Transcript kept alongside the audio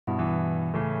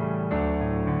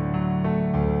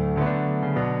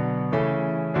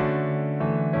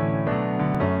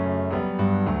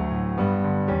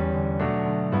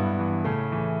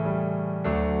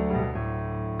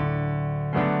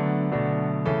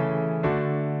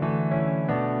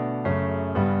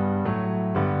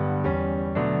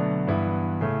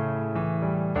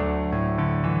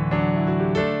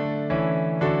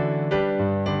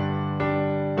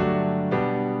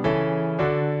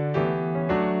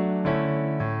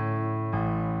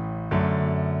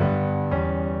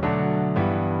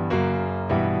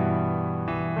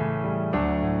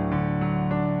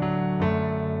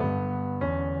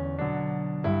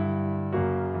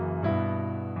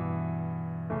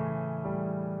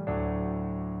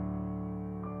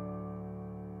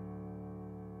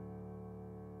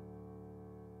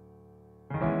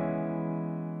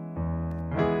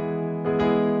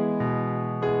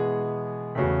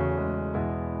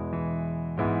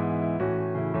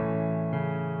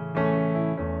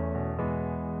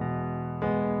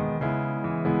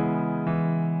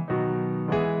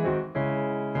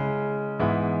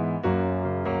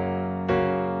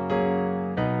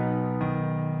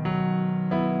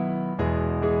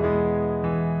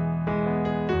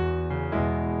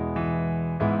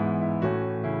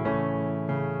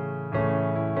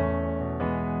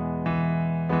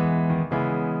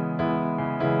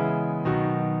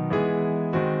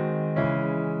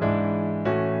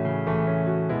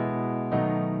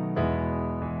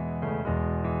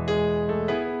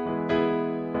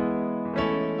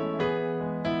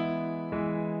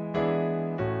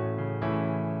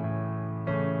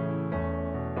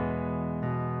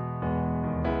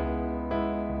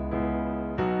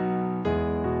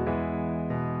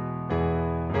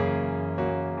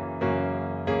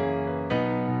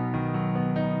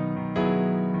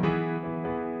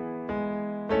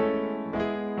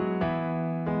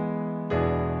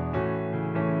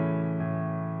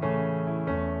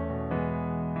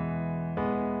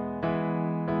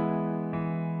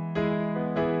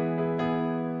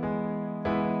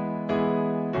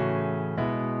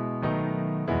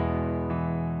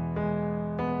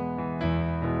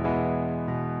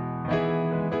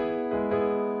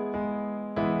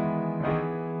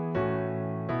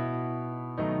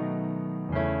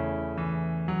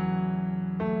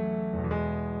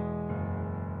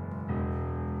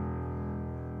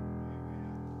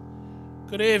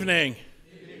Good evening.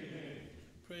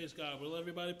 Praise God. Will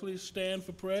everybody please stand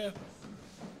for prayer?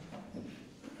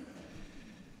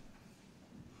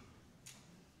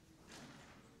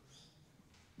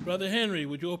 Brother Henry,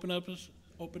 would you open up in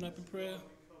prayer?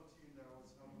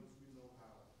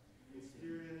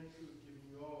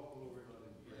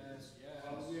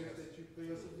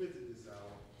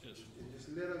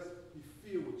 Let us be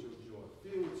filled with your joy,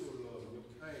 filled with your love, your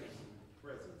kindness, and your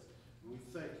presence. And we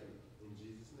thank you in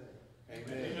Jesus' name.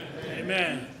 Amen.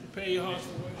 Amen. Prepare your hearts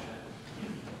for worship.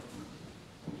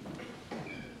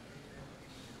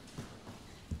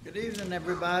 Good evening,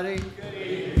 everybody. Good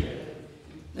evening.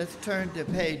 Let's turn to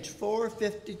page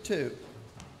 452.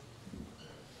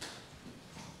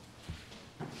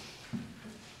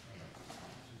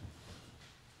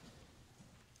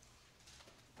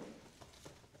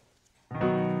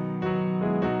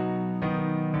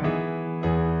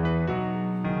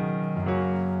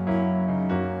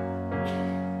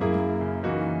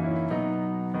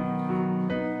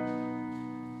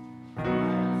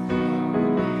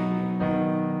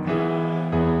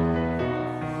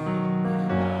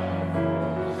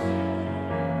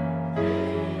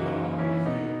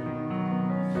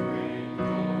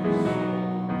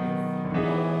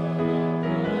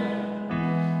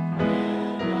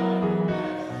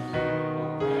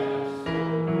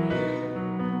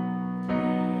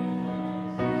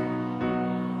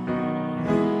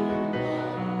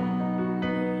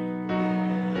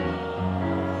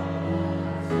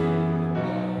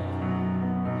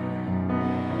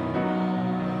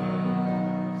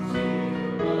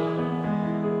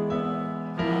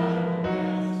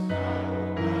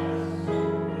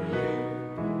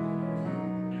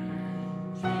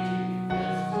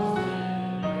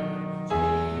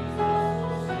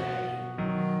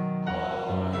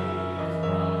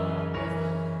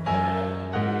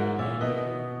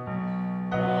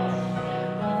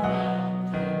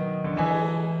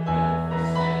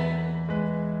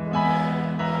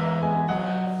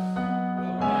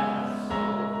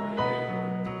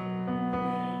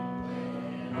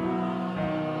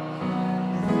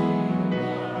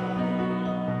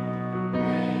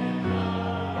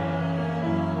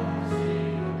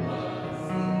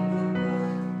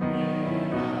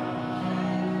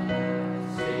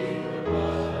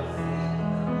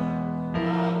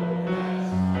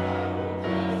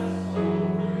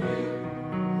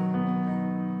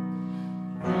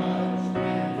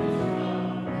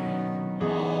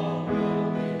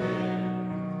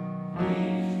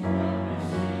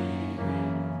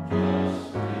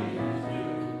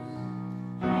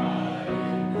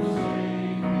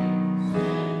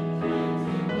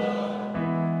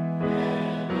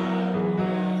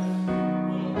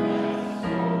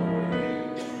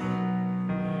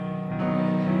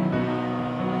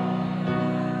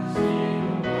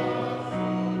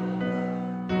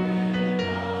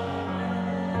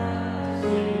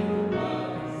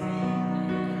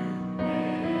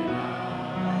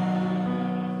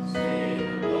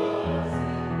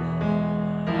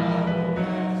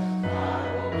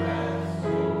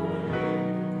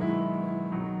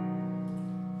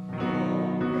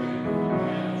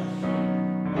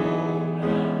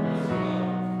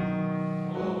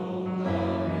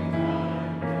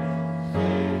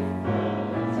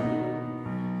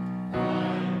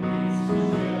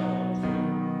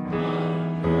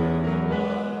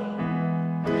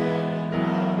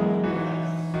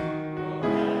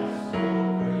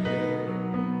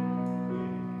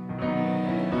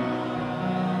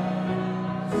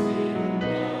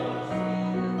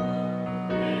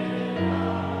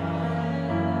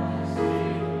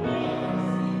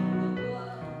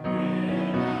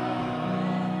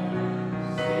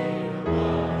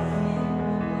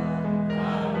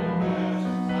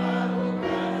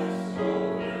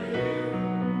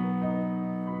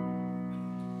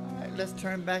 Let's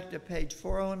turn back to page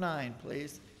 409,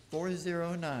 please.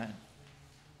 409.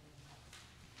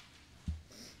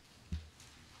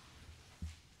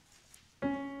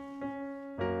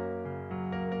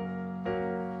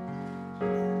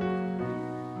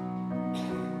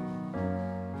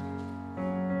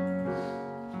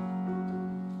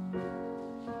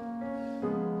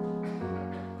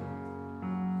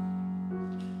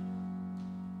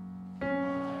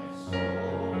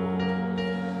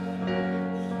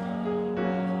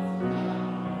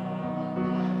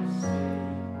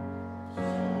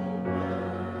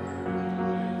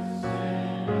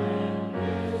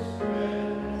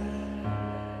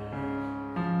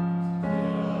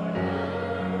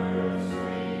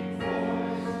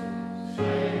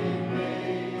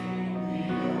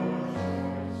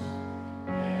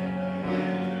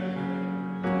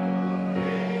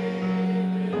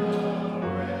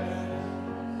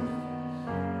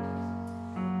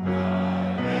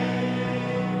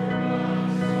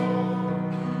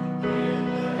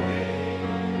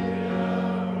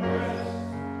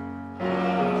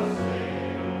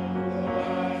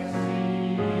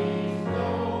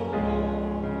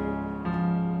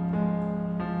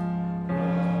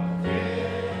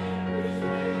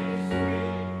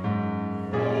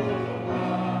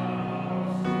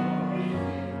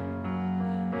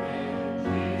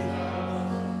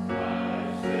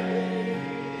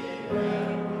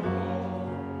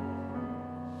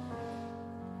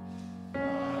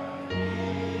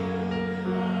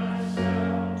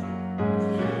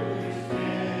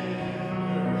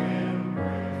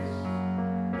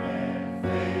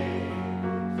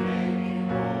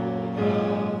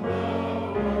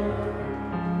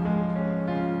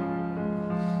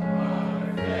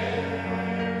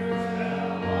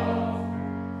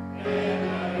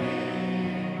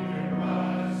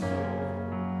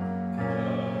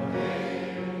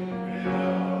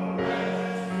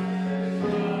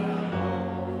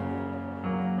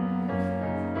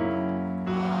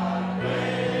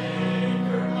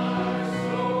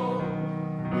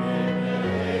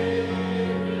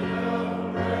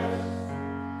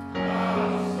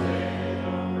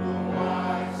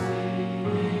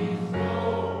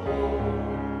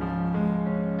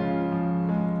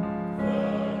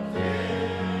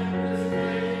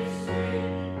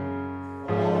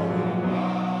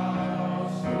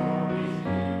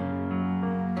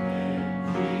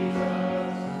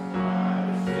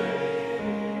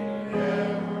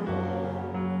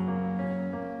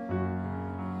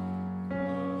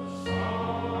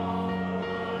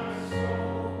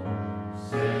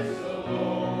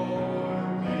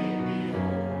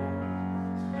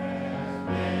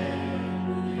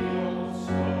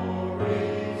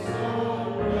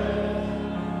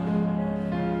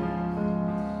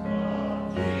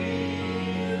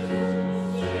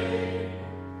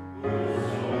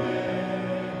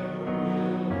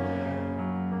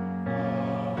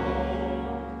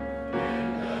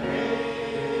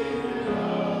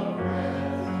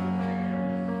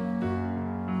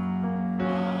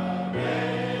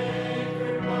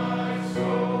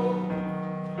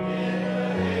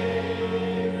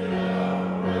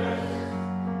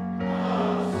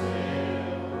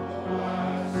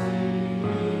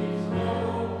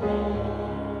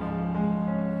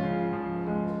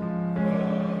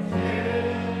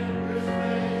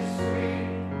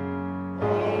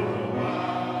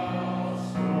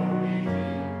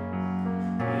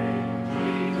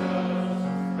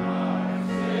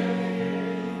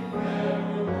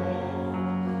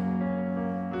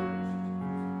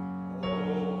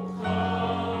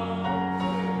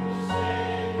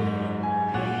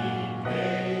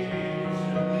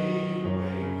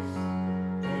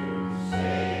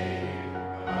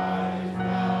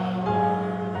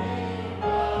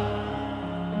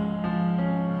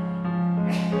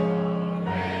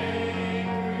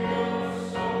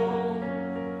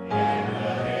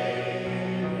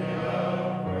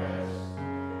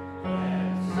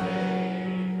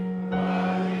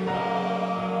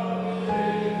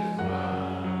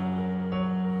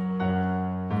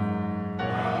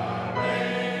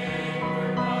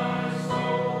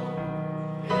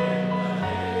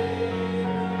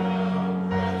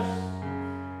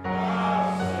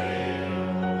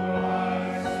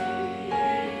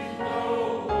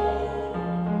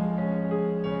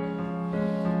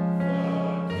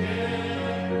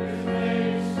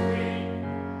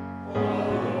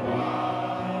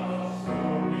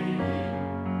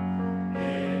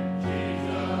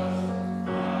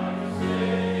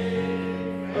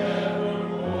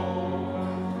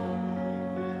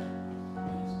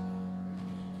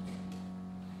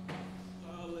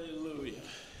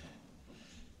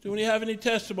 Do we have any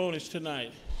testimonies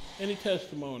tonight? Any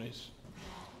testimonies?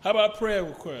 How about prayer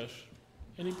requests?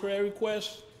 Any prayer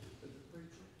requests?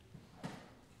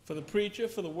 For the preacher,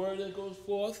 for the word that goes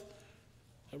forth.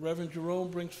 That Reverend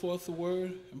Jerome brings forth the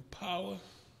word and power,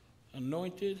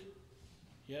 anointed.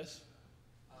 Yes?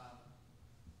 I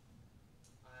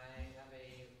have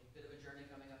a bit of a journey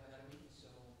coming up ahead of me, so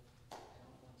I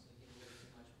don't want to give away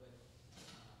too much, but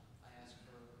I ask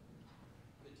for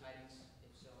good tidings,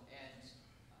 if so. And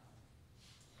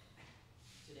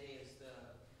today is the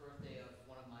birthday of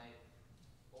one of my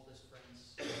oldest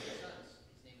friend's sons.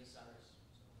 His name is Cyrus.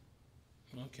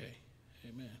 So, Okay.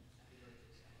 Amen.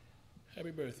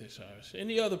 happy birthday, Cyrus. Happy birthday, Cyrus.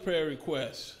 Any other prayer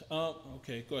requests?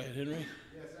 Okay, go ahead, Henry.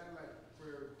 Yes, I'd like a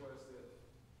prayer request that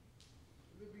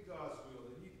if it be God's will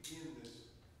that He end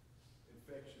this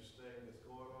infectious thing that's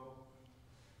going on.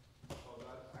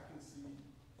 Because I can see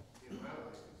in my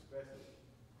life, especially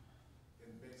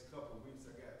in the next couple of weeks,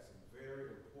 I got some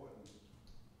very important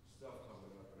stuff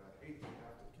coming up, and I hate to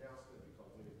have to cancel it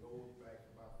because then it goes back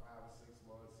for about 5 or 6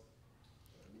 months.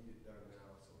 And I need it done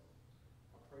now, so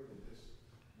I pray that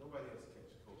nobody else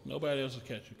catch a cold. Nobody else will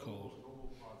catch a cold. No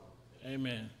more positive.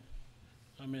 Amen.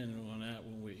 I'm in on that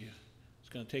one with you. It's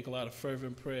going to take a lot of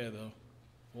fervent prayer, though,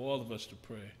 for all of us to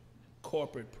pray,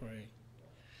 corporate praying.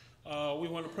 We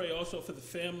want to pray also for the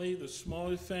family, the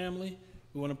Smalley family.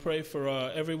 We want to pray for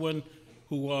everyone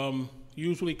who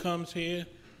usually comes here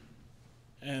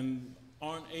and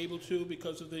aren't able to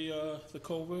because of the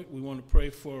COVID. We want to pray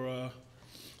for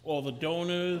all the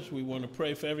donors. We want to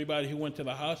pray for everybody who went to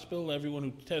the hospital, everyone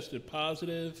who tested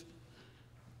positive,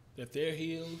 that they're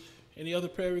healed. Any other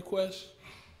prayer requests?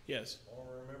 Yes. I want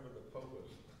to remember the Popers.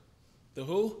 The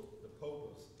who? The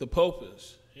Popers. The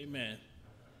Popers. Amen.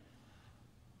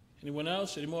 Anyone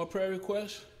else? Any more prayer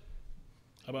requests?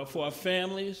 How about for our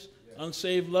families,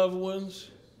 unsaved loved ones?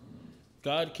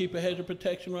 God, keep a hedge of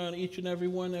protection around each and every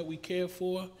one that we care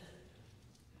for.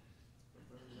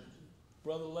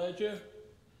 Brother Ledger?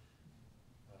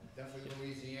 Definitely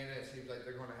Louisiana. It seems like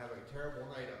they're going to have a terrible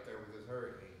night up there with this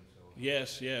hurricane. So.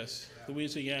 Yes. Yeah.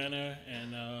 Louisiana,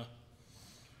 and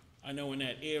I know in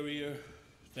that area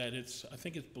that I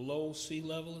think it's below sea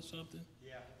level or something.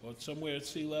 Yeah. Or somewhere at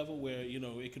sea level where,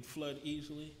 it could flood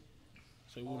easily.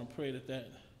 So we want to pray that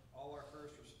All our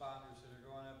first responders that are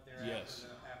going up there Yes.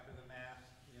 after the mass,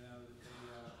 that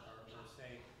they are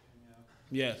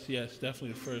safe. Yes, definitely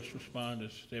the first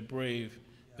responders. They're brave.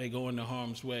 They go into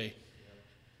harm's way.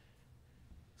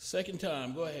 Second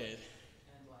time, go ahead.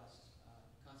 And last,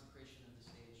 consecration of the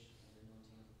stage and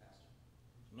anointing of the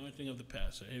pastor. Anointing of the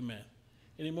pastor. Amen.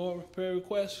 Any more prayer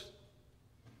requests?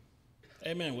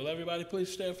 Amen. Will everybody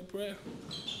please stand for prayer?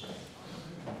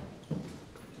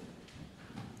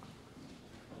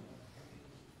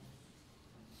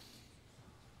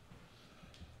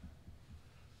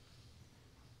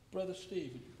 Brother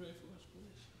Steve, would you pray for us,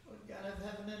 please? Lord God of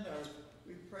heaven and earth,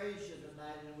 we praise you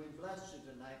tonight and we bless you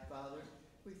tonight, Father.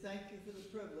 We thank you for the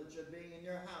privilege of being in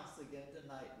your house again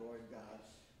tonight, Lord God.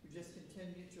 We just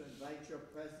continue to invite your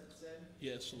presence in.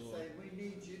 Yes, and Lord. say we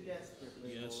need you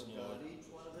desperately, Yes, Lord God. Lord. Each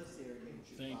one of us here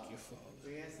needs you, Thank Father. you, Father.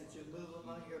 We ask that you move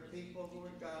among your people,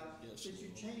 Lord God. Yes, that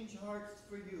you change hearts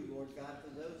for you, Lord God,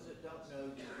 for those that don't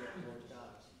know you yet, Lord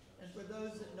God. And for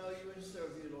those that know you and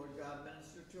serve you, Lord God,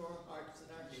 minister to our hearts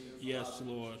and our ears. Yes, Father,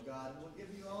 Lord. God, and we'll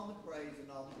give you all the praise and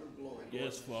all the glory.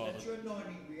 Yes, Lord. Father. Let your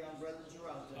anointing be on Brother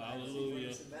Jerome tonight. Hallelujah.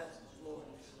 As he brings the message, Lord.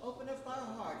 Open up our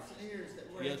hearts and ears that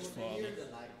we're Yes, able to Father. hear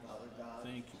tonight, Father God.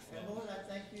 Thank you, And Father. Lord, I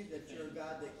thank you that you're a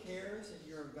God that cares and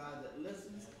you're a God that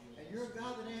listens and you're a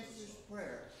God that answers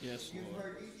prayer. Yes, You've Lord.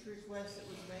 heard each request that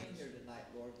was made here tonight,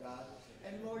 Lord God.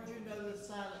 And Lord, you know the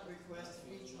silent requests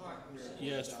of each heart here, Lord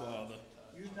Yes, God. Father.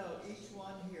 You know each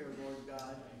one here, Lord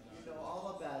God. You know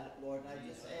all about it, Lord. And I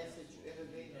just ask that you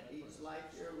intervene in each life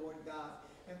here, Lord God.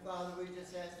 And Father, we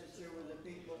just ask that you're with the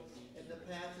people in the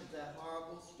path of that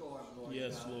horrible storm, Lord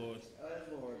Yes, God. Lord.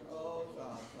 Lord. Oh,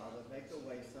 God, Father, make a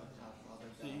way somehow,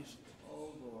 Father God. Please.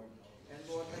 Oh, Lord. And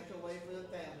Lord, make a way for the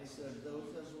families of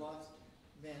those who have lost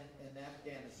men in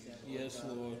Afghanistan, Lord Yes,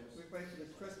 God. Lord. We pray for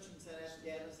the Christians in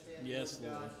Afghanistan, Yes,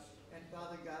 Lord God. Lord. And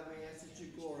Father God, we ask that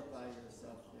you glorify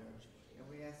yourself there. And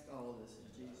we ask all of this in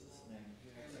Jesus' name.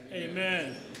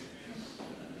 Amen.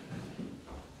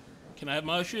 Can I have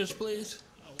my ushers, please?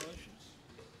 Our ushers.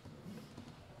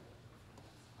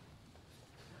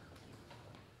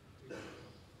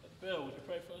 Bill, would you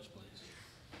pray for us, please?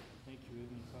 Thank you,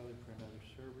 Heavenly Father, for another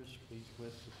service. Please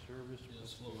bless the service,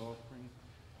 bless the offering,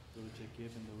 those that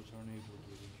give and those aren't able to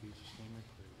give. In Jesus' name I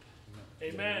pray.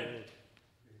 Amen. Amen.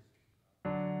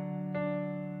 Amen.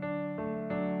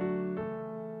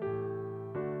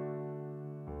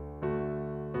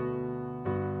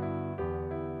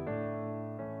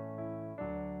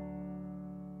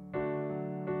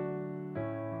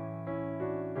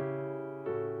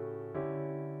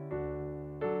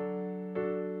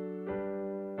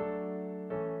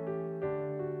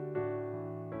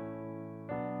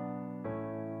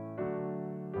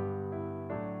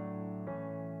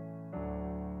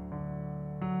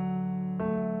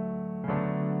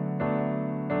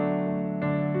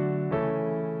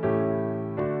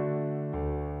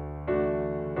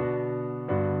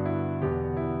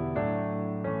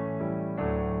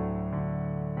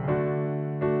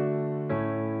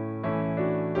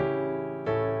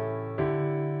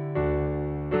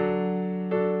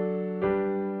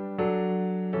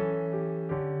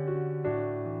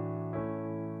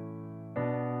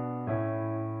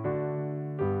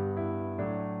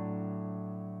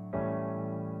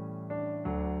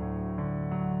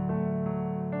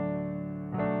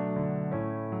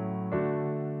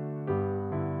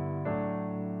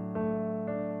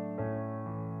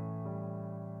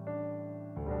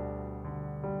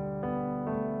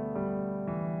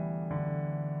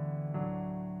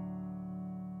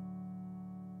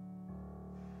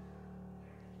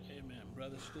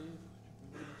 Brother Steve?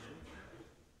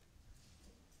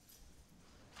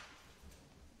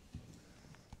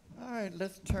 All right,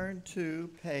 let's turn to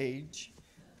page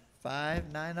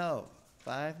 590,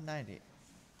 590. I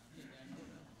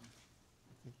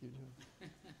think you do.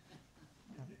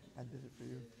 I did it for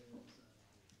you.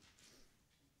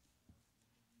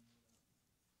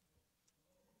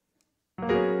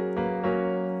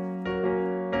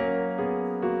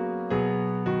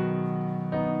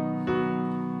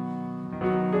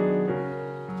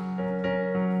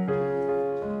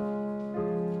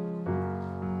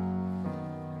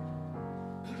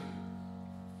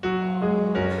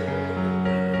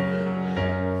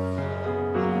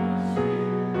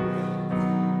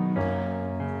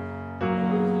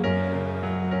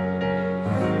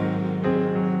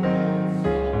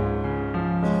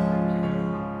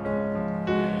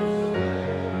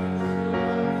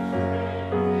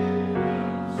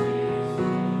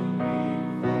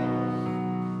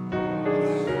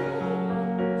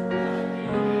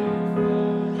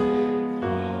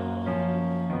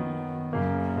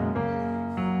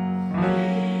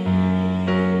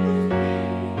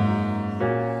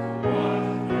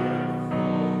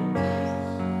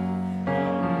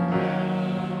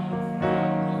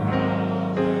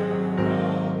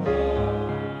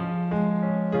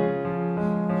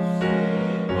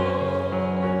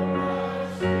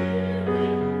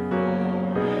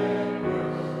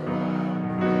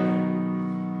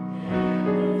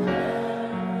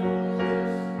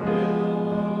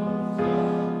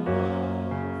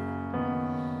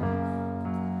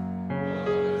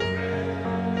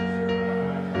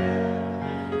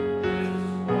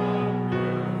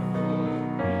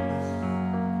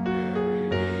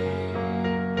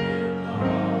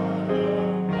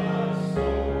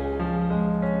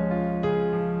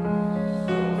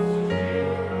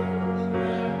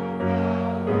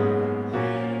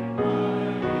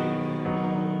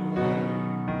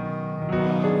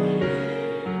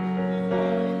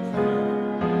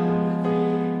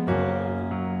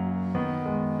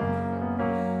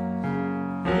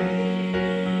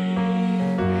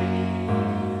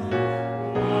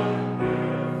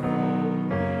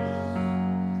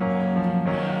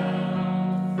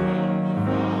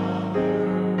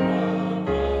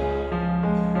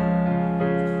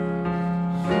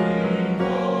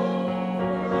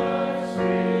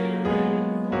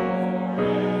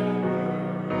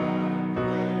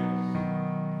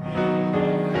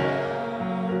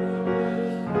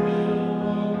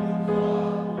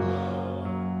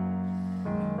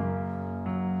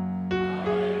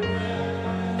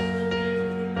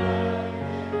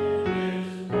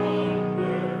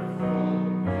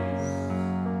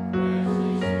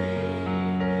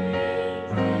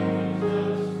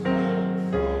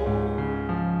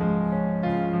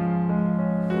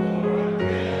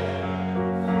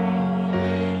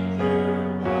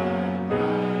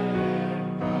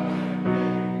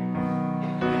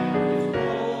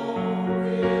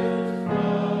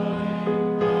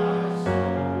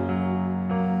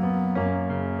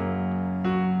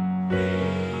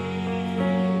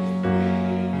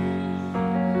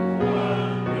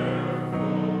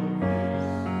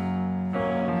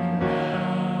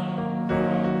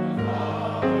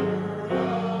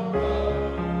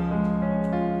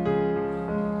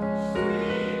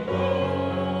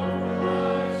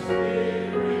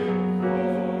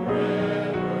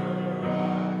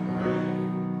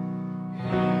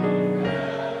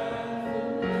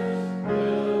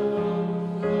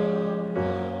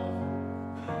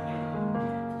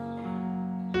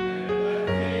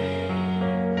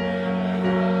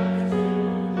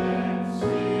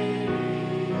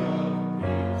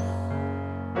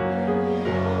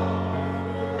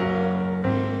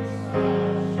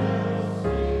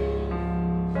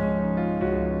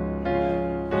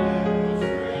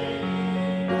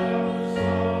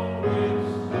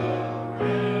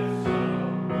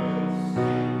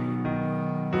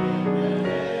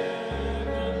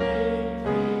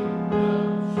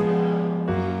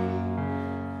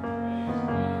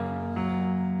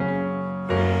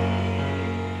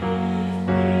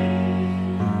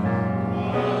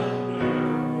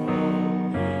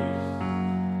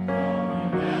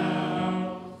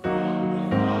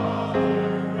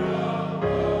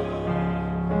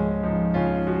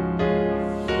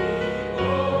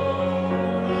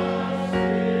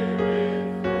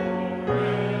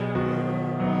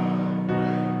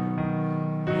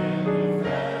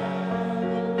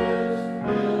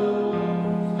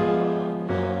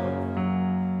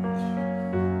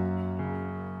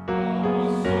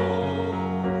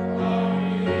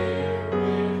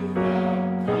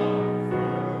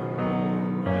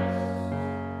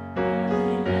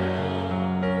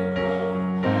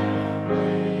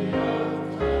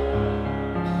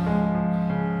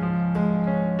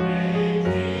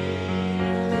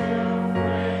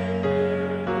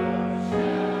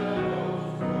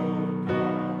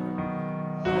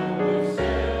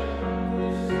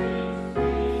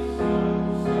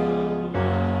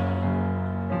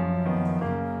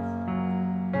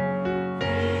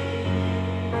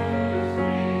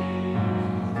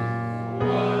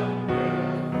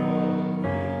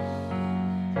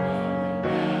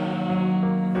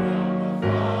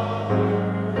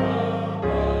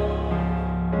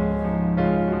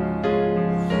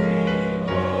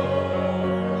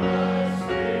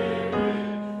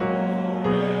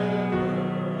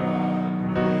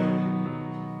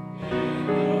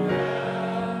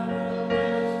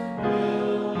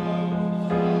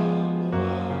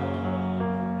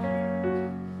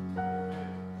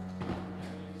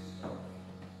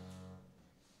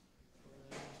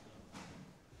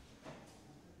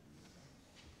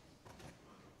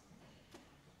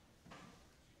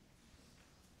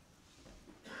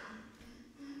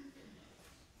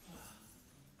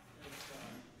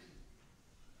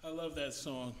 love that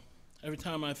song. Every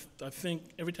time I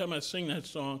sing that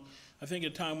song, I think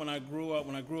of a time when I grew up.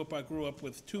 When I grew up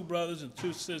with 2 brothers and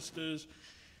 2 sisters,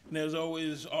 and there was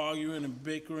always arguing and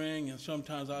bickering, and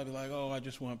sometimes I'd be like, oh, I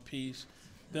just want peace.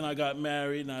 Then I got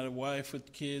married, and I had a wife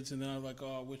with kids, and then I was like,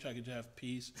 oh, I wish I could just have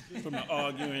peace from the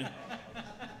arguing.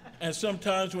 And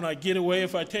sometimes when I get away,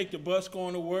 if I take the bus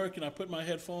going to work and I put my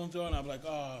headphones on, I'm like,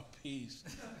 oh, peace.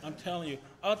 I'm telling you,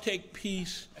 I'll take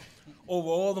peace over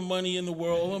all the money in the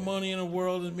world. All the money in the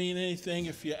world doesn't mean anything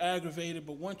if you're aggravated,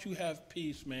 but once you have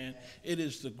peace, man, it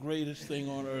is the greatest thing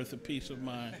on earth, a peace of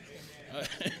mind.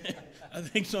 I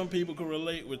think some people can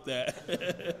relate with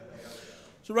that.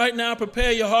 So right now,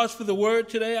 prepare your hearts for the word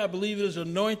today. I believe it is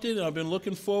anointed, and I've been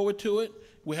looking forward to it.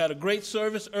 We had a great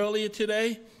service earlier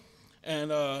today,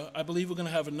 and I believe we're going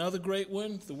to have another great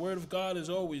one. The word of God is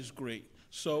always great.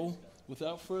 So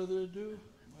without further ado,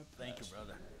 thank you,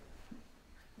 brother.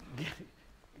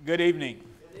 Good evening.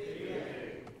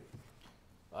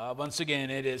 Once again,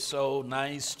 it is so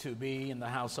nice to be in the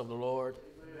house of the Lord.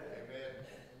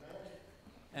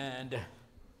 And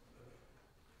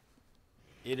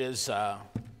it is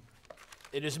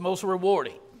most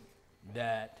rewarding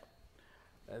that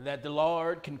the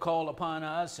Lord can call upon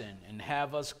us and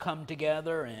have us come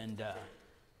together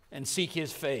and seek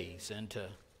His face and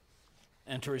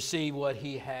to receive what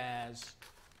He has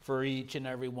for each and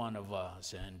every one of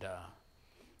us.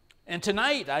 And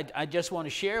tonight I just want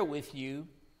to share with you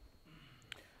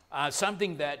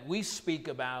something that we speak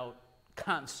about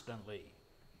constantly.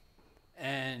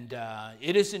 And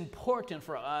it is important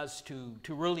for us to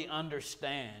really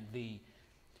understand the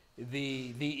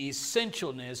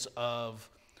essentialness of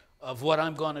what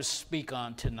I'm going to speak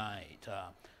on tonight.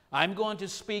 I'm going to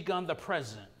speak on the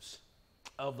presence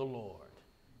of the Lord.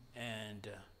 And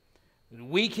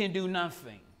we can do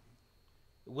nothing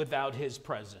without His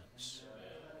presence.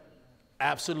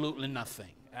 Absolutely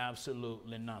nothing.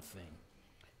 Absolutely nothing.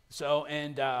 So,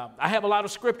 and I have a lot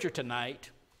of scripture tonight.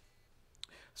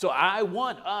 So I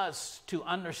want us to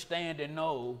understand and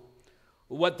know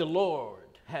what the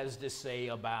Lord has to say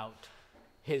about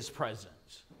His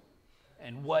presence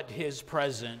and what His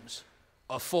presence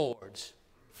affords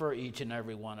for each and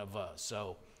every one of us.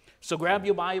 So grab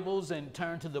your Bibles and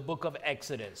turn to the book of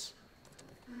Exodus.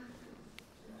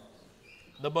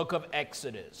 The book of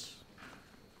Exodus.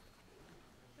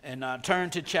 And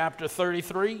turn to chapter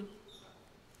 33.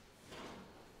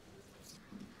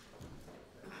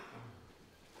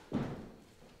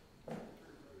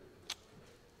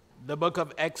 The book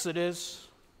of Exodus,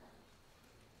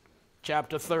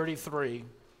 chapter 33,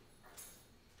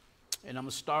 and I'm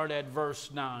going to start at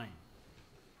verse 9.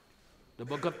 The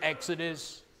book of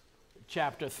Exodus,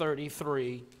 chapter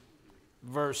 33,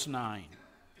 verse 9.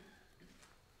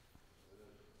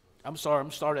 I'm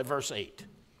start at verse 8.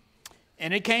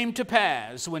 And it came to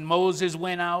pass, when Moses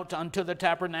went out unto the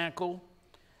tabernacle,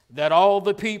 that all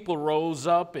the people rose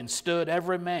up and stood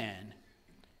every man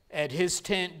at his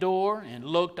tent door and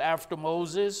looked after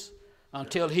Moses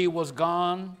until he was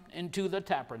gone into the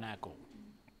tabernacle.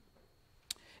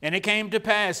 And it came to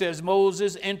pass, as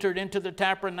Moses entered into the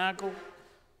tabernacle,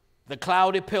 the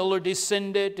cloudy pillar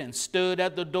descended and stood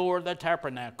at the door of the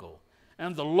tabernacle,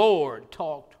 and the Lord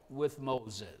talked with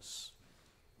Moses.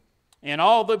 And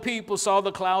all the people saw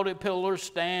the cloudy pillar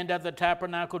stand at the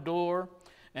tabernacle door,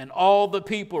 and all the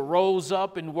people rose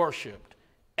up and worshiped,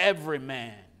 every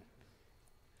man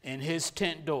in his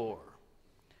tent door.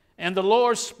 And the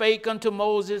Lord spake unto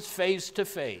Moses face to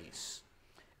face,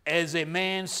 as a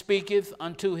man speaketh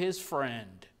unto his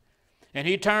friend. And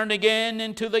he turned again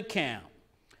into the camp,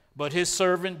 but his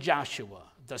servant Joshua,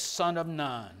 the son of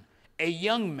Nun, a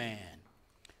young man,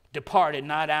 departed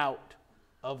not out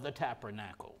of the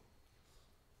tabernacle.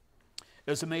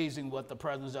 It's amazing what the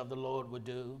presence of the Lord would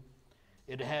do.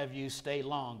 It'll have you stay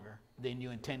longer than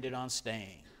you intended on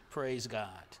staying. Praise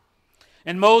God.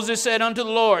 And Moses said unto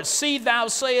the Lord, See, thou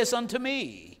sayest unto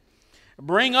me,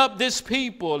 Bring up this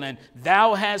people, and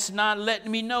thou hast not let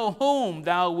me know whom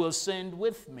thou wilt send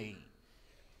with me.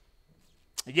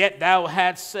 Yet thou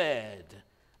hast said,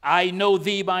 I know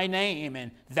thee by name,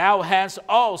 and thou hast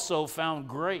also found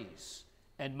grace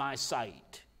in my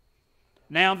sight.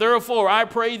 Now therefore I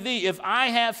pray thee, if I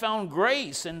have found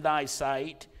grace in thy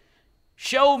sight,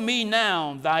 show me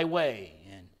now thy way,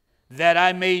 and that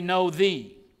I may know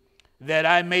thee, that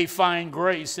I may find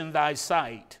grace in thy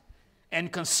sight,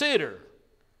 and consider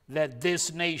that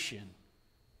this nation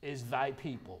is thy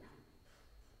people.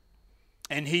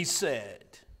 And he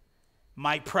said,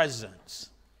 My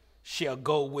presence shall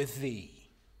go with thee,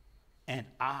 and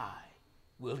I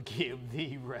will give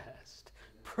thee rest.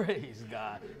 Praise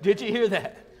God. Did you hear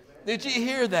that? Did you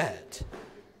hear that?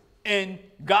 And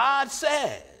God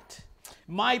said,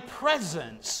 my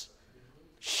presence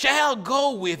shall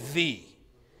go with thee,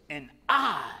 and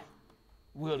I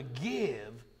will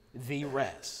give thee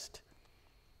rest.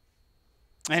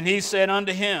 And he said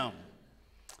unto him,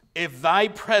 if thy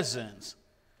presence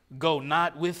go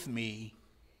not with me,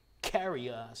 carry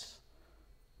us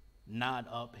not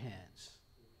up hence.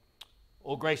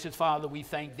 O gracious Father, we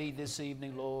thank thee this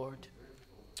evening, Lord.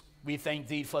 We thank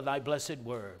thee for thy blessed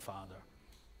word, Father.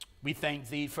 We thank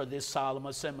thee for this solemn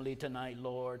assembly tonight,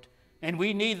 Lord. And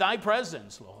we need thy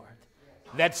presence, Lord.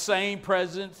 That same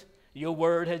presence your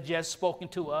word has just spoken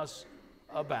to us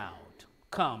about.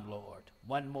 Come, Lord,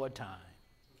 one more time.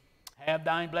 Have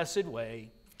thine blessed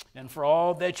way. And for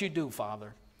all that you do,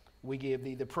 Father, we give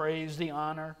thee the praise, the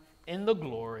honor, and the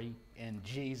glory in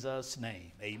Jesus'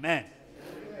 name. Amen.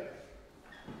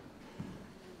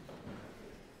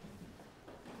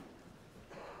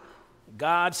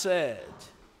 God said,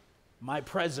 my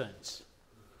presence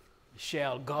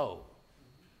shall go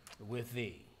with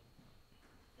thee.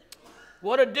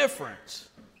 What a difference.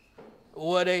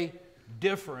 What a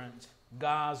difference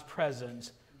God's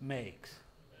presence makes.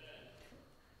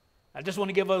 I just want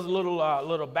to give us a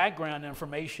little background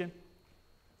information.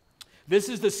 This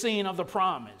is the scene of the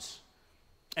promise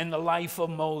and the life of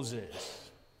Moses.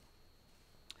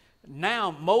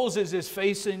 Now Moses is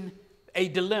facing a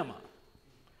dilemma.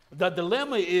 The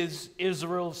dilemma is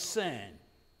Israel's sin.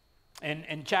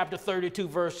 And chapter 32,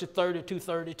 verses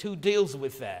 32 deals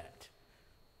with that.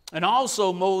 And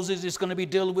also Moses is going to be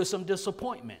dealing with some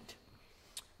disappointment.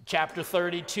 Chapter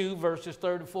 32, verses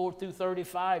 34 through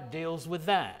 35 deals with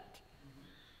that.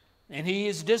 And he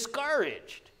is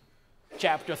discouraged.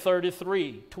 Chapter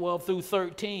 33, 12 through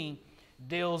 13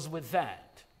 deals with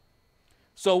that.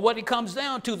 So what it comes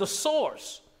down to, the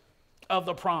source of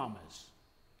the promise.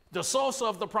 The source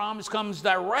of the promise comes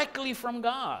directly from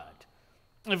God.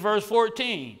 In verse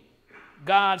 14,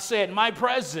 God said, my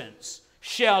presence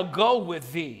shall go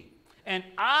with thee, and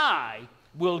I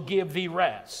will give thee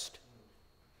rest.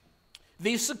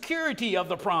 The security of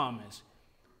the promise.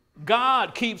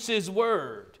 God keeps his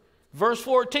word. Verse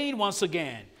 14, once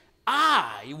again,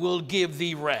 I will give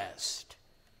thee rest.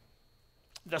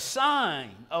 The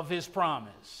sign of his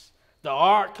promise, the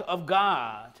ark of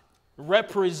God,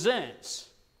 represents,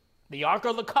 the ark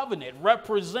of the covenant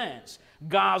represents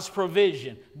God's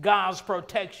provision, God's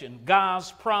protection,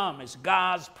 God's promise,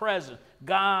 God's presence,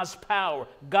 God's power,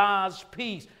 God's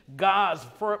peace, God's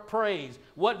praise.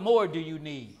 What more do you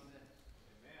need?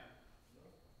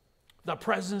 The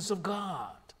presence of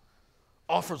God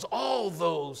offers all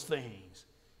those things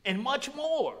and much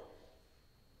more.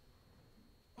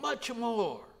 Much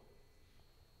more.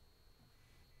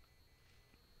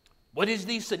 What is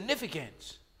the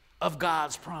significance of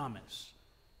God's promise?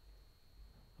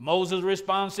 Moses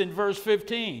responds in verse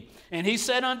 15, and he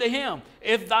said unto him,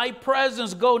 if thy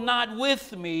presence go not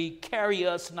with me, carry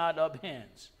us not up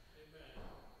hence. Amen.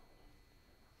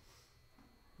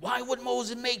 Why would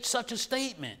Moses make such a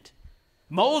statement?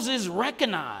 Moses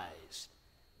recognized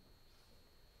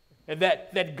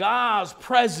that God's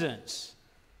presence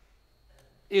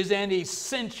is an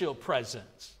essential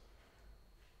presence.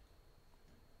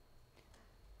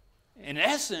 In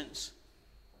essence,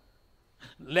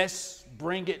 let's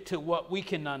bring it to what we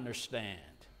can understand.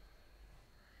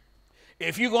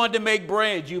 If you're going to make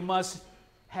bread, you must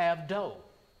have dough.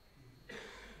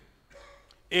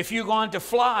 If you're going to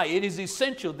fly, it is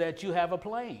essential that you have a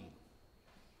plane.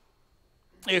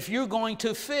 If you're going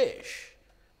to fish,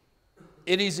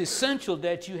 it is essential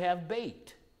that you have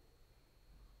bait.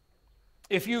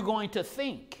 If you're going to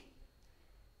think,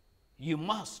 you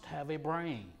must have a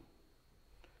brain.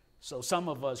 So some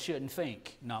of us shouldn't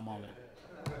think. No, I'm only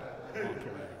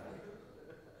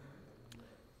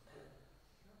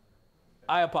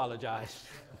I apologize.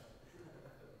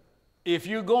 If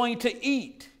you're going to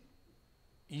eat,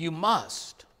 you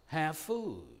must have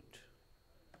food.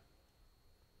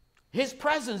 His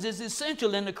presence is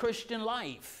essential in the Christian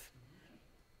life.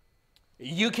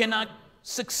 You cannot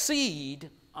succeed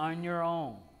on your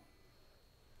own.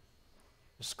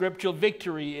 Scriptural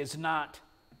victory is not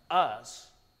us,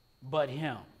 but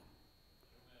him.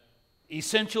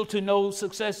 Essential to know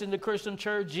success in the Christian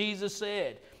church, Jesus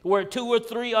said, where 2 or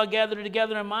 3 are gathered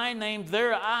together in my name,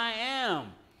 there I am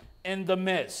in the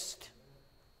midst.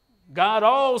 God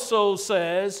also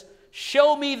says,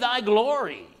 show me thy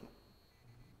glory.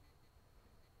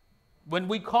 When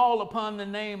we call upon the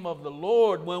name of the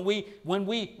Lord, when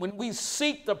we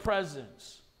seek the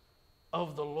presence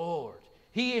of the Lord,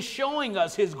 he is showing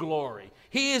us his glory.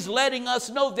 He is letting us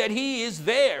know that he is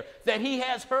there, that he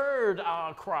has heard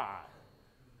our cry.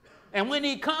 And when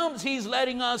he comes, he's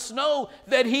letting us know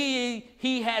that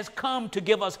he has come to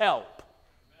give us help.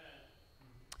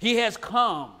 He has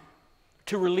come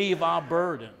to relieve our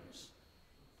burdens.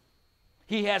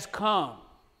 He has come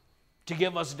to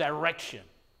give us direction.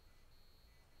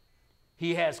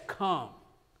 He has come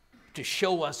to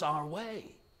show us our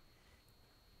way.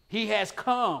 He has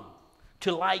come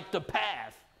to light the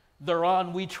path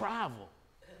thereon we travel.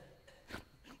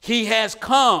 He has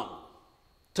come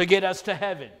to get us to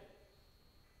heaven.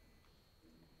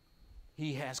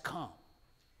 He has come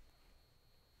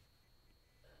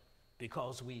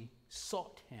because we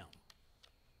sought him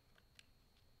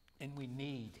and we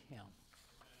need him.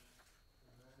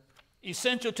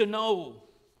 Essential to know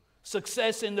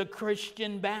success in the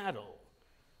Christian battle.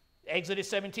 Exodus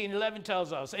 17:11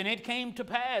 tells us, and it came to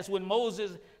pass when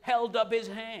Moses held up his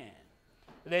hand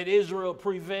that Israel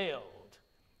prevailed.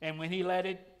 And when he let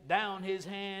it down his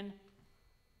hand,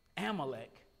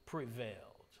 Amalek prevailed.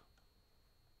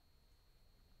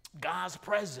 God's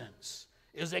presence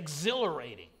is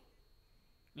exhilarating.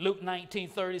 Luke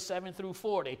 19:37 through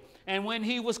 40. And when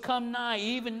he was come nigh,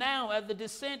 even now at the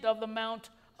descent of the Mount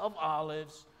of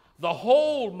Olives, the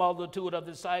whole multitude of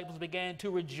the disciples began to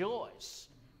rejoice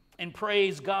and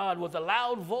praise God with a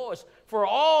loud voice for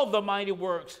all the mighty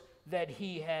works that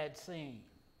they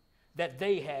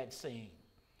had seen,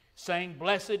 saying,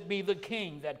 Blessed be the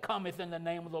King that cometh in the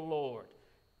name of the Lord,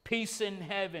 peace in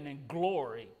heaven and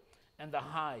glory in the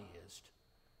highest.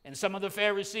 And some of the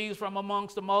Pharisees from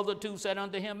amongst the multitude said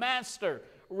unto him, Master,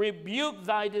 rebuke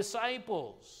thy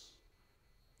disciples.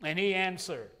 And he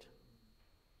answered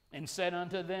and said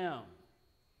unto them,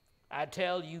 I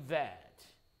tell you that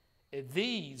if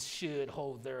these should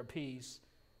hold their peace,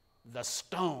 the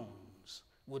stones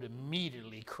would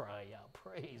immediately cry out.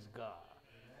 Praise God.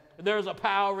 There's a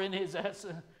power in his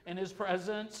essence, in his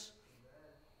presence.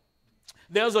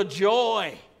 There's a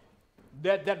joy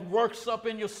that works up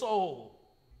in your soul.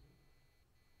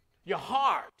 Your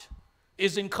heart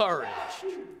is encouraged.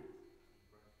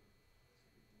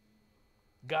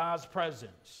 God's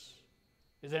presence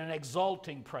is an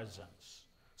exalting presence.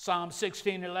 Psalm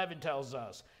 16:11 tells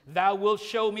us, Thou wilt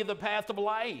show me the path of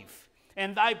life,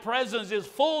 and thy presence is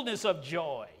fullness of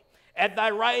joy. At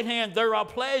thy right hand there are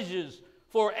pleasures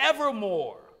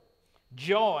forevermore.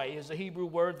 Joy is a Hebrew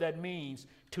word that means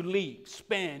to leap,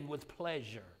 spend with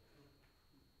pleasure.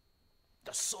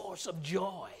 The source of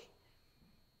joy.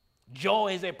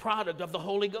 Joy is a product of the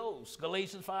Holy Ghost.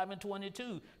 Galatians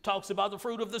 5:22 talks about the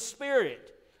fruit of the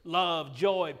Spirit. Love,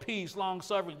 joy, peace,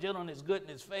 long-suffering, gentleness,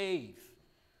 goodness, faith.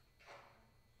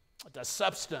 The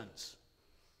substance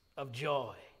of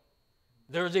joy.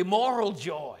 There is a moral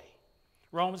joy.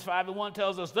 Romans 5:1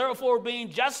 tells us, Therefore,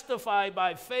 being justified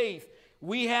by faith,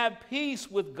 we have peace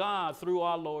with God through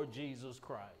our Lord Jesus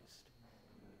Christ.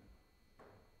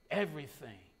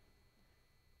 Everything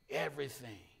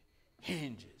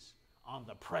hinges on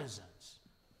the presence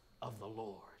of the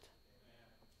Lord.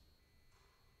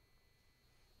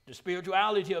 The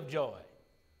spirituality of joy.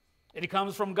 It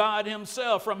comes from God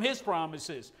himself, from his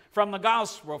promises, from the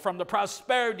gospel, from the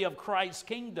prosperity of Christ's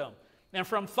kingdom, and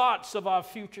from thoughts of our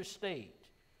future state.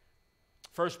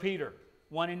 1 Peter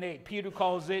 1:8, Peter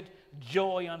calls it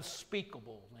joy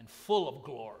unspeakable and full of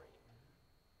glory.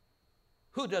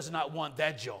 Who does not want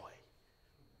that joy?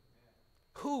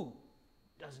 Who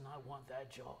does not want that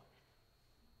joy?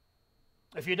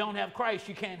 If you don't have Christ,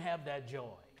 you can't have that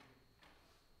joy.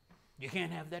 You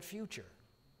can't have that future.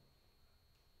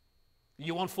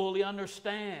 You won't fully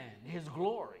understand his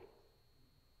glory.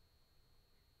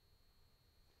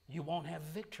 You won't have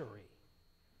victory.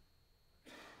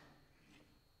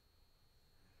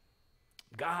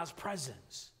 God's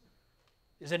presence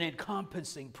is an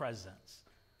encompassing presence.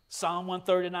 Psalm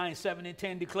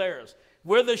 139:7-10 declares,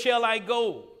 Whither shall I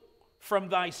go from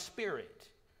thy spirit?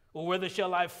 Or whither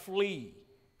shall I flee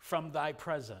from thy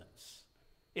presence?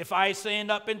 If I ascend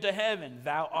up into heaven,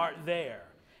 thou art there.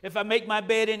 If I make my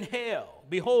bed in hell,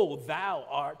 behold, thou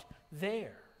art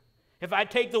there. If I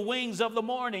take the wings of the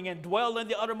morning and dwell in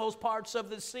the uttermost parts of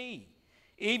the sea,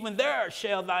 even there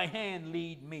shall thy hand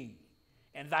lead me,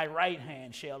 and thy right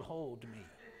hand shall hold me.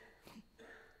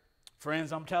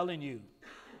 Friends, I'm telling you,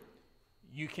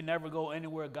 you can never go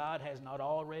anywhere God has not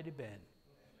already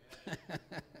been.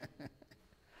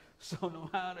 So no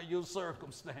matter your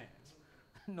circumstance,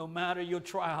 no matter your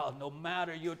trial, no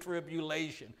matter your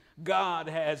tribulation, God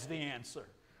has the answer.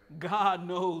 God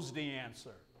knows the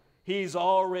answer. He's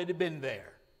already been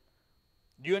there.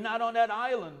 You're not on that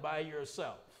island by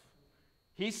yourself.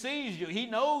 He sees you. He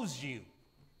knows you.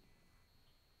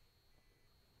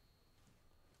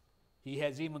 He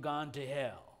has even gone to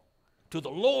hell to the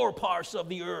lower parts of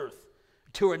the earth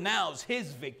to announce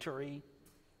his victory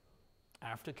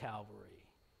after Calvary.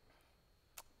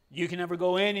 You can never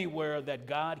go anywhere that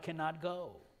God cannot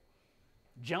go.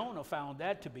 Jonah found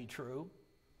that to be true.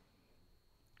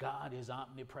 God is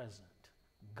omnipresent.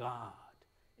 God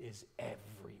is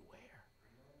everywhere.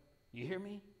 You hear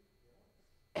me?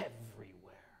 Everywhere.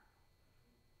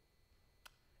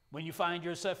 When you find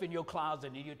yourself in your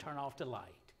closet and you turn off the light,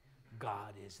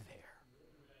 God is there.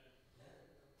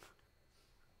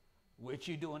 What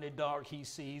you do in the dark, he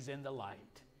sees in the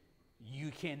light.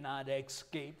 You cannot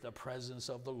escape the presence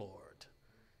of the Lord.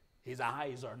 His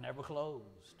eyes are never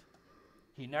closed.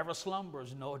 He never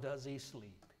slumbers, nor does he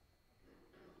sleep.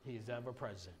 He is ever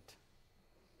present.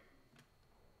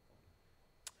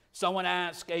 Someone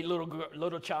asked a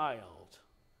little child,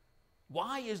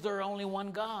 why is there only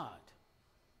one God?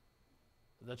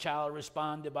 The child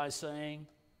responded by saying,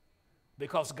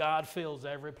 because God fills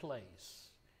every place,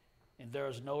 and there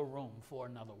is no room for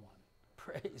another one.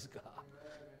 Praise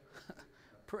God.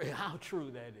 Pray how true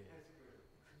that is.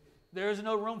 There is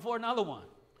no room for another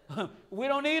one. We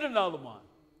don't need another one.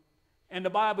 And the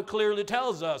Bible clearly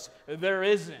tells us there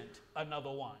isn't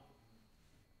another one.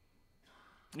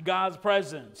 God's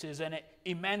presence is an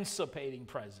emancipating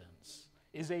presence,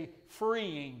 is a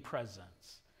freeing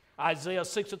presence. Isaiah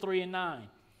 63:9.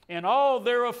 In all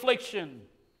their affliction,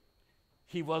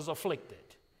 he was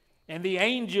afflicted. And the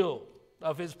angel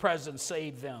of his presence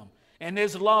saved them. In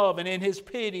his love and in his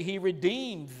pity, he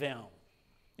redeemed them.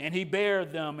 And he bare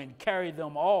them and carried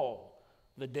them all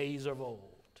the days of old.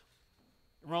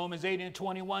 Romans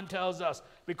 8:21 tells us,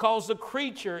 because the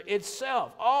creature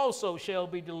itself also shall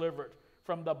be delivered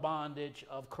from the bondage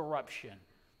of corruption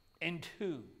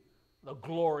into the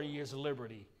glorious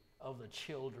liberty of the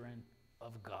children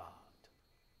of God.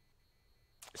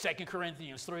 2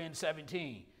 Corinthians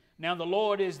 3:17. Now the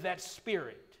Lord is that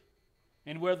Spirit,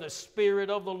 and where the Spirit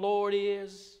of the Lord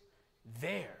is,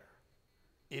 there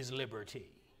is liberty.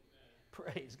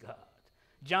 Praise God.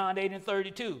 John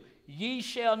 8:32. Ye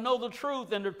shall know the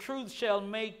truth, and the truth shall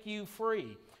make you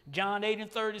free. John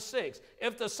 8:36.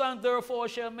 If the Son therefore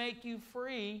shall make you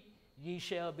free, ye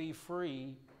shall be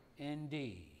free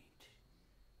indeed.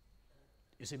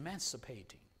 It's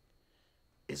emancipating.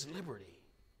 It's liberty.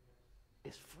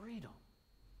 It's freedom.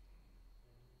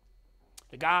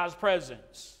 The God's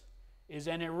presence is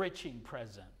an enriching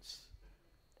presence.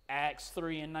 Acts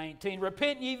 3:19.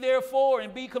 Repent ye therefore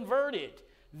and be converted,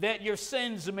 that your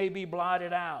sins may be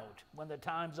blotted out, when the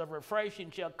times of refreshing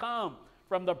shall come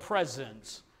from the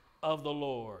presence of the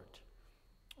Lord.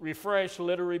 Refresh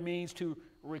literally means to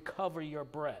recover your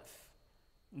breath.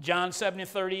 John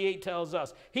 7:38 tells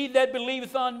us, he that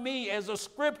believeth on me, as the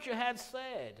scripture hath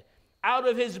said, out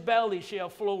of his belly shall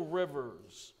flow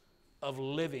rivers of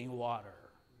living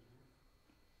water.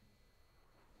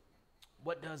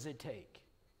 What does it take?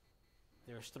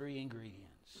 There's 3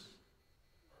 ingredients.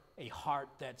 A heart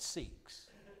that seeks.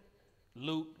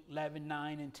 Luke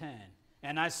 11:9-10.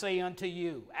 And I say unto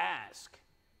you, ask,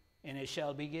 and it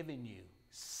shall be given you.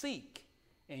 Seek,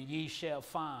 and ye shall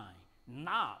find.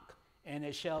 Knock, and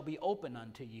it shall be open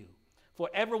unto you. For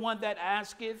everyone that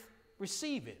asketh,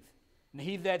 receiveth. And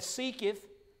he that seeketh,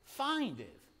 findeth.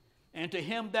 And to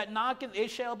him that knocketh, it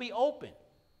shall be open.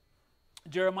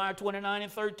 Jeremiah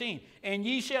 29:13. And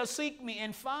ye shall seek me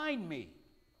and find me,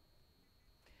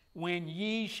 when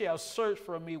ye shall search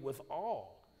for me with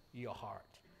all your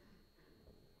heart.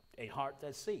 A heart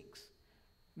that seeks.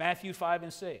 Matthew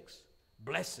 5:6.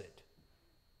 Blessed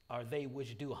are they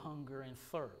which do hunger and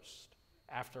thirst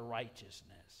after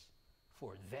righteousness,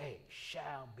 for they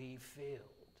shall be filled.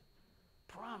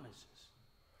 Promises.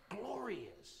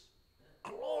 Glorious,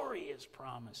 glorious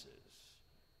promises.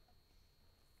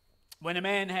 When a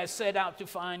man has set out to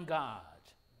find God,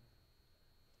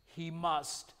 he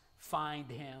must find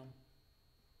him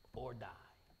or die.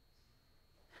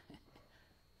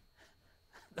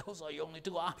 Those are your only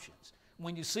 2 options.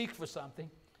 When you seek for something,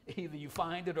 either you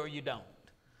find it or you don't.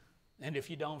 And if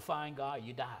you don't find God,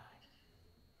 you die.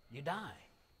 You die.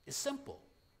 It's simple.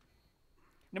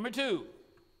 Number 2,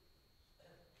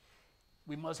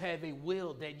 we must have a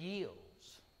will that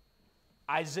yields.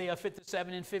 Isaiah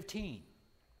 57:15.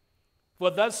 For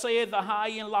thus saith the high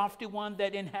and lofty one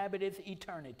that inhabiteth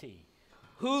eternity,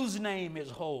 whose name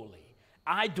is holy.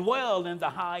 I dwell in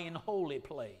the high and holy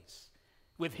place,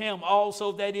 with him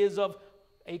also that is of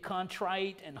a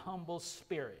contrite and humble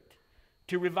spirit,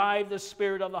 to revive the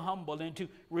spirit of the humble and to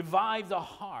revive the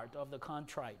heart of the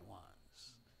contrite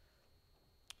ones.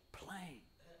 Plain.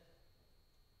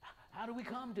 How do we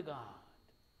come to God?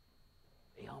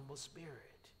 A humble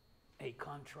spirit, a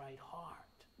contrite heart.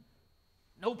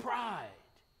 No pride.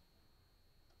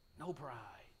 No pride.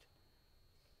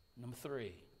 Number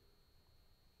 3,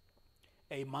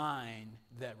 a mind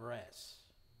that rests.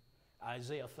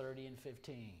 Isaiah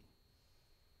 30:15.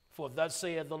 For thus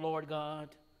saith the Lord God,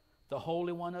 the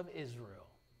Holy One of Israel,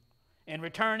 in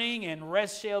returning and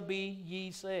rest shall ye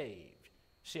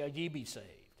be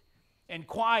saved. In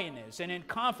quietness and in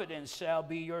confidence shall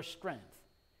be your strength,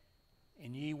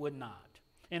 and ye would not.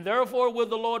 And therefore will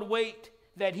the Lord wait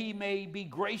that he may be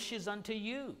gracious unto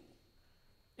you.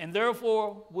 And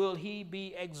therefore will he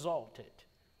be exalted,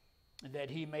 that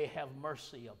he may have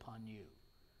mercy upon you.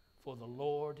 For the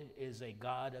Lord is a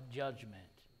God of judgment.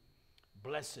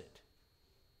 Blessed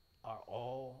are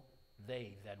all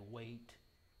they that wait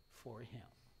for him.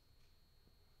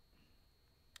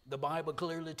 The Bible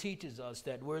clearly teaches us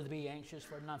that we're to be anxious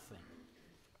for nothing.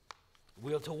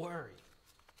 We're to worry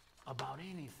about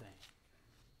anything.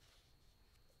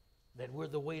 That we're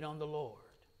to wait on the Lord.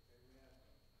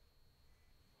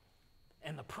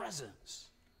 And the presence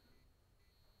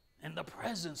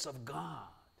of God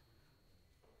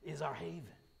is our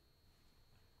haven.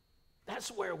 That's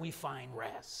where we find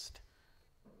rest.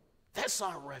 That's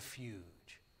our refuge.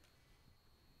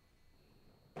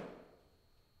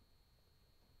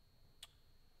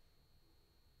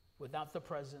 Without the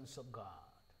presence of God,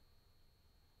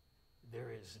 there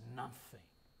is nothing.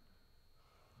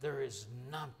 There is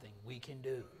nothing we can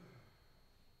do.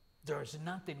 There is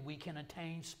nothing we can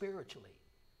attain spiritually.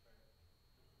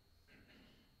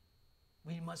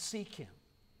 We must seek him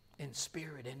in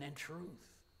spirit and in truth.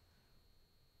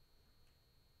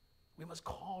 We must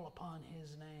call upon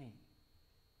his name.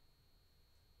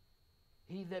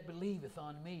 He that believeth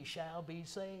on me shall be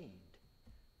saved.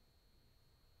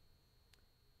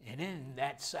 And in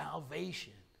that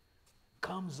salvation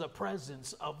comes the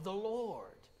presence of the Lord.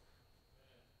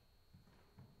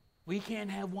 We can't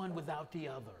have one without the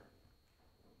other.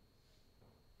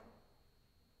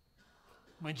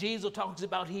 When Jesus talks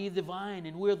about he the vine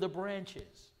and we're the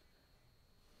branches,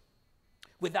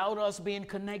 without us being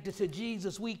connected to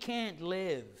Jesus, we can't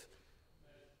live.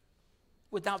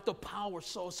 Without the power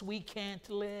source, we can't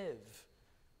live.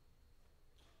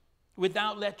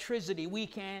 Without electricity, we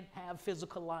can't have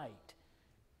physical light.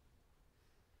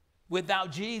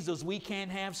 Without Jesus, we can't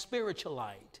have spiritual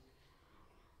light.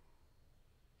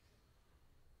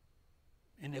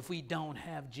 And if we don't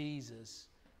have Jesus,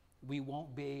 we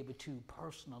won't be able to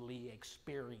personally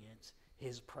experience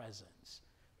his presence.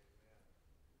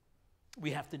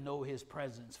 We have to know his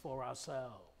presence for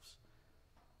ourselves.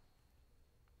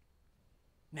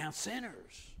 Now,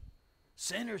 sinners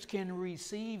can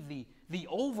receive the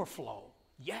overflow,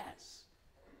 yes.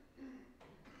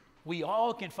 We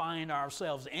all can find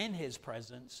ourselves in his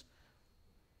presence.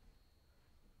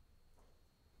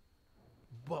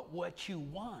 But what you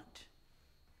want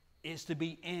is to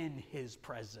be in his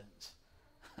presence.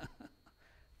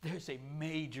 There's a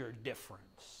major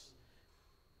difference.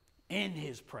 In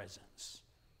his presence.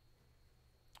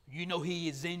 You know he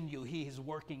is in you. He is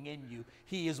working in you.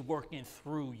 He is working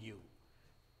through you.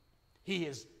 He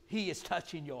is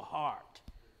touching your heart.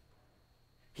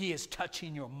 He is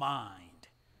touching your mind.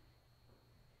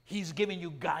 He's giving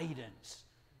you guidance.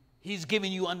 He's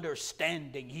giving you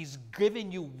understanding. He's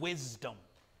giving you wisdom.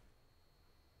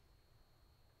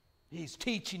 He's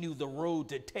teaching you the road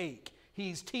to take.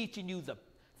 He's teaching you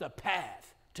the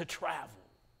path to travel.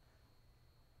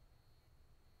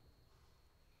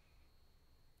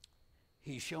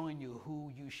 He's showing you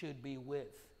who you should be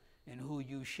with and who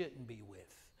you shouldn't be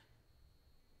with.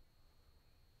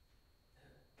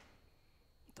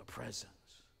 The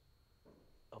presence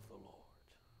of the Lord.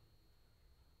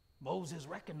 Moses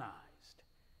recognized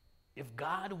if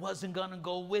God wasn't going to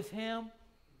go with him,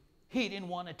 he didn't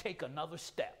want to take another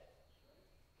step.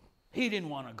 He didn't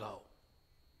want to go.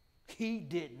 He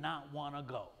did not want to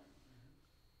go.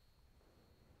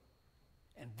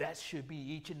 And that should be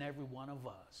each and every one of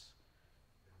us.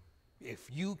 If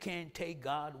you can't take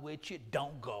God with you,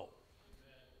 don't go.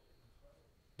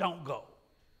 Don't go.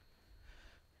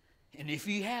 And if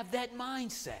you have that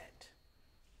mindset,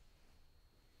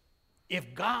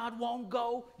 if God won't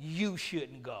go, you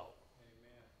shouldn't go.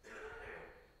 Amen.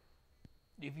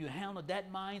 If you handle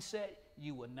that mindset,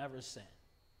 you will never sin.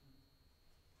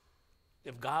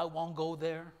 If God won't go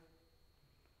there,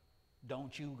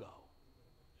 don't you go.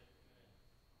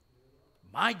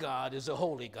 My God is a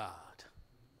holy God.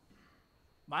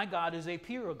 My God is a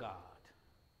pure God.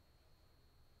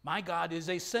 My God is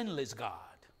a sinless God.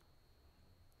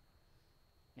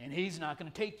 And he's not going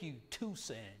to take you to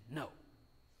sin. No.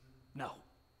 No.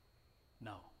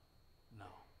 No. No.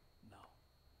 No.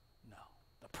 No.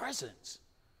 The presence.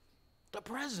 The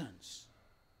presence.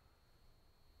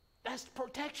 That's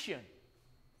protection.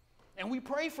 And we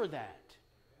pray for that.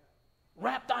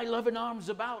 Wrap thy loving arms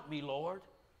about me, Lord.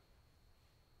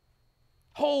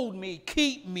 Hold me,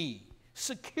 keep me,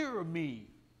 secure me,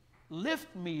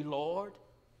 lift me, Lord.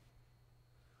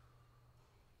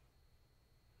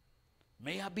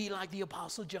 May I be like the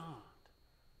Apostle John.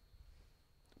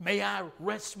 May I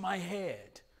rest my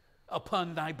head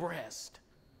upon thy breast.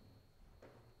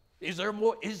 Is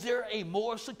there a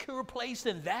more secure place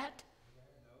than that?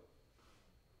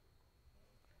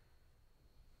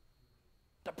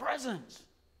 The presence.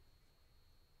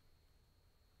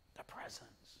 The presence.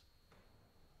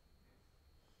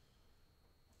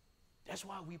 That's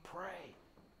why we pray.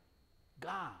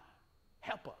 God,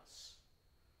 help us.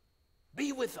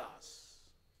 Be with us.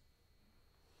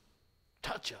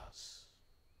 Touch us.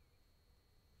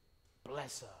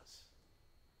 Bless us.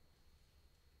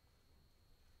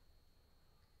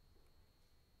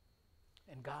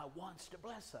 And God wants to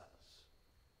bless us.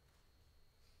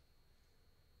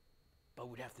 But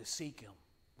we'd have to seek him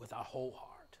with our whole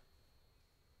heart.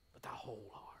 With our whole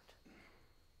heart.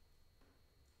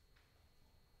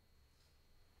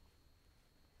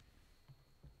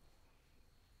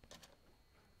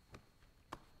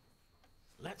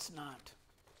 Let's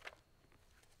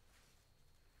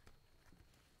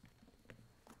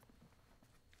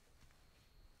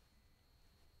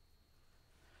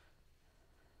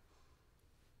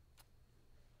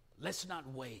not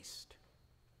waste.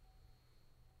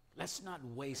 Let's not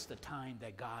waste the time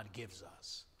that God gives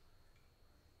us.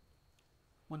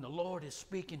 When the Lord is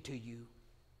speaking to you,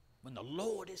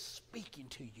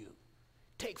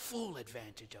 take full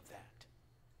advantage of that.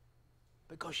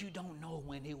 Because you don't know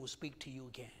when he will speak to you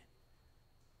again.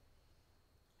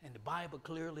 And the Bible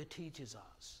clearly teaches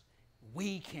us,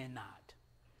 you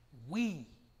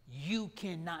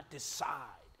cannot decide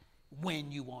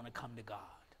when you want to come to God.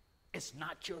 It's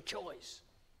not your choice.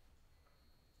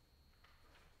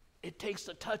 It takes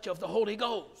the touch of the Holy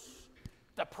Ghost,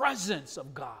 the presence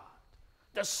of God,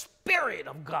 the Spirit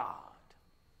of God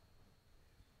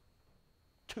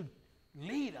to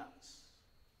lead us.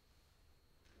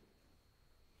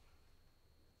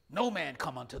 No man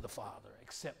come unto the Father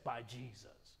except by Jesus.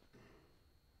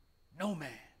 No man.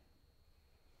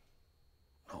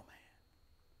 No man.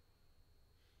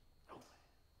 No man.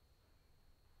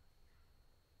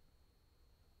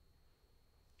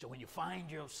 So when you find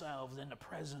yourselves in the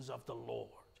presence of the Lord,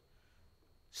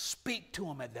 speak to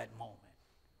him at that moment.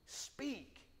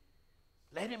 Speak.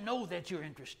 Let him know that you're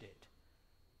interested.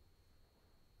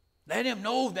 Let him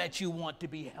know that you want to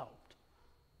be helped.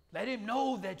 Let him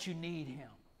know that you need him.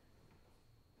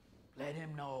 Let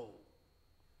him know.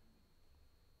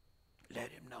 Let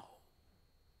him know.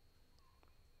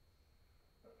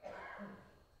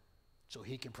 So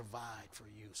he can provide for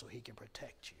you, so he can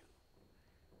protect you.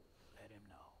 Let him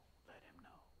know. Let him know.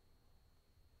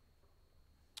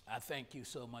 I thank you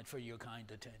so much for your kind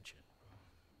attention.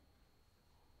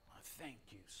 I thank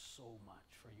you so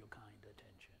much for your kind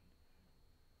attention.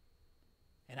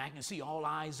 And I can see all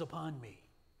eyes upon me.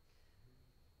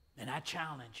 And I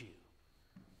challenge you.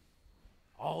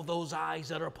 All those eyes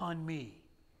that are upon me,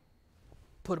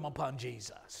 put them upon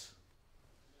Jesus.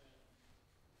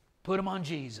 Put them on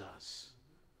Jesus.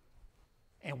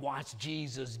 And watch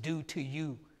Jesus do to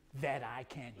you that I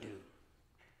can't do.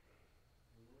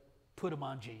 Put them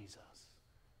on Jesus.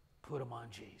 Put them on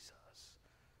Jesus.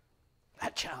 I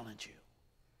challenge you.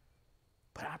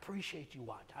 But I appreciate you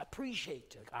watch. I appreciate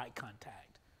the eye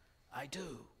contact. I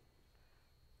do.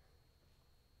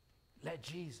 Let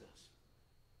Jesus.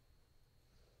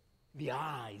 The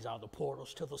eyes are the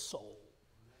portals to the soul.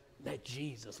 Let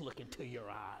Jesus look into your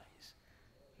eyes.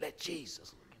 Let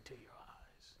Jesus look into your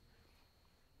eyes.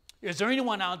 Is there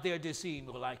anyone out there this evening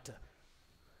who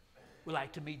would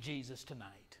like to meet Jesus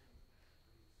tonight?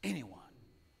 Anyone?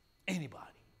 Anybody?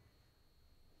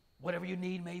 Whatever your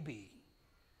need may be.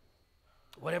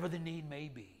 Whatever the need may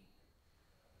be.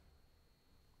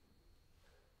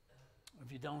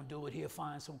 If you don't do it here,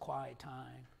 find some quiet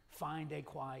time. Find a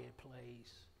quiet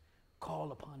place.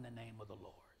 Call upon the name of the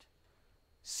Lord.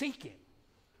 Seek him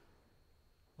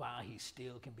while he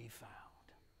still can be found.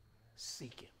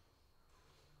 Seek him.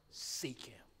 Seek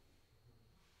him.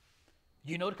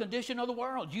 You know the condition of the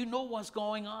world. You know what's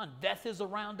going on. Death is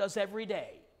around us every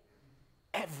day.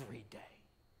 Every day.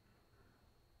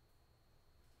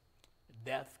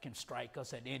 Death can strike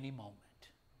us at any moment.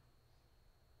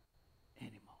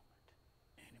 Any moment.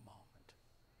 Any moment.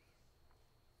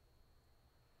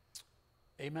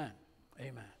 Amen.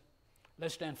 Amen.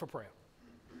 Let's stand for prayer.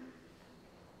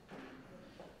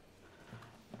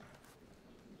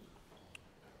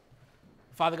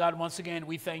 Father God, once again,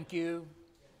 we thank you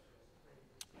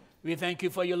We thank you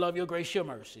for your love, your grace, your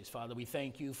mercies, Father. We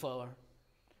thank you for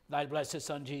thy blessed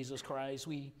Son, Jesus Christ.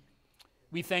 We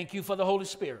thank you for the Holy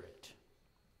Spirit.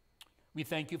 We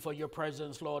thank you for your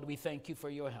presence, Lord. We thank you for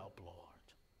your help, Lord.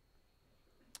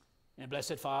 And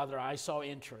blessed Father, I saw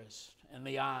interest in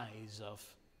the eyes of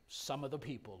some of the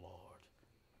people, Lord.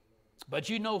 But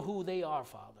you know who they are,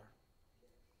 Father.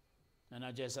 And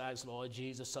I just ask, Lord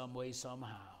Jesus, some way,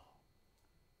 somehow,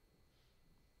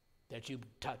 that you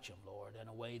touch them, Lord, in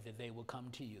a way that they will come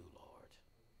to you, Lord.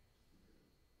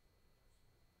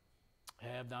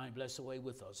 Have thine blessed way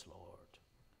with us, Lord.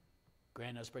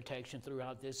 Grant us protection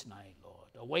throughout this night, Lord.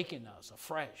 Awaken us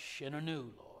afresh and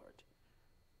anew, Lord,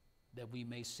 that we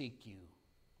may seek you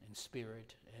in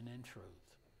spirit and in truth.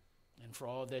 And for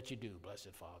all that you do,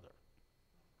 blessed Father,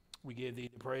 we give thee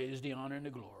the praise, the honor, and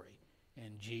the glory.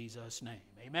 In Jesus' name,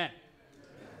 amen.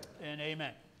 And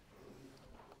amen.